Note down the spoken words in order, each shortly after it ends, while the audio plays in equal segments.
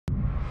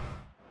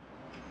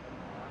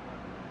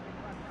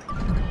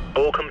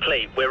All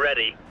complete. We're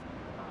ready.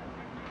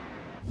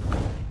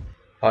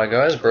 Hi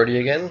guys, Brodie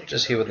again,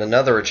 just here with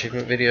another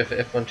achievement video for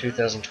F1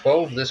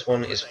 2012. This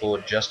one is for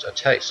Just a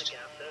Taste,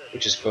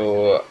 which is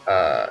for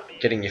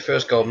getting your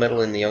first gold medal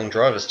in the Young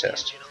Drivers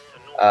Test.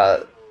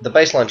 The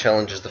baseline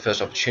challenge is the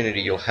first opportunity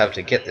you'll have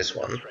to get this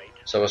one,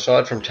 so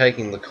aside from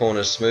taking the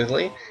corners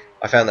smoothly,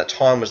 I found that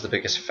time was the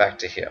biggest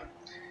factor here.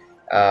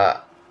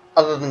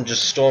 Other than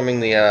just storming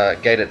the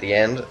gate at the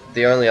end,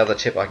 the only other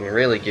tip I can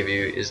really give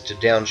you is to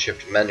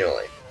downshift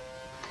manually.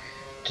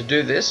 To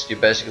do this, you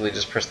basically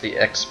just press the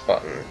X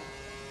button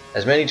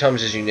as many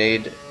times as you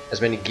need,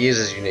 as many gears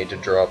as you need to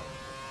drop,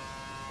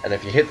 and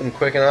if you hit them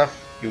quick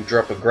enough, you'll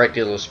drop a great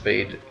deal of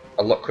speed,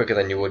 a lot quicker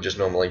than you would just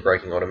normally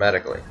braking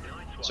automatically.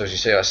 So as you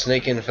see, I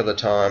sneak in for the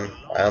time,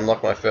 I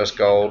unlock my first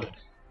gold,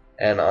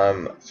 and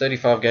I'm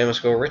 35 gamer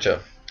score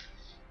richer.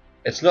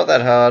 It's not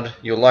that hard,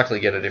 you'll likely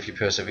get it if you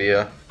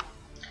persevere,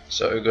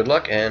 so good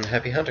luck and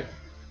happy hunting.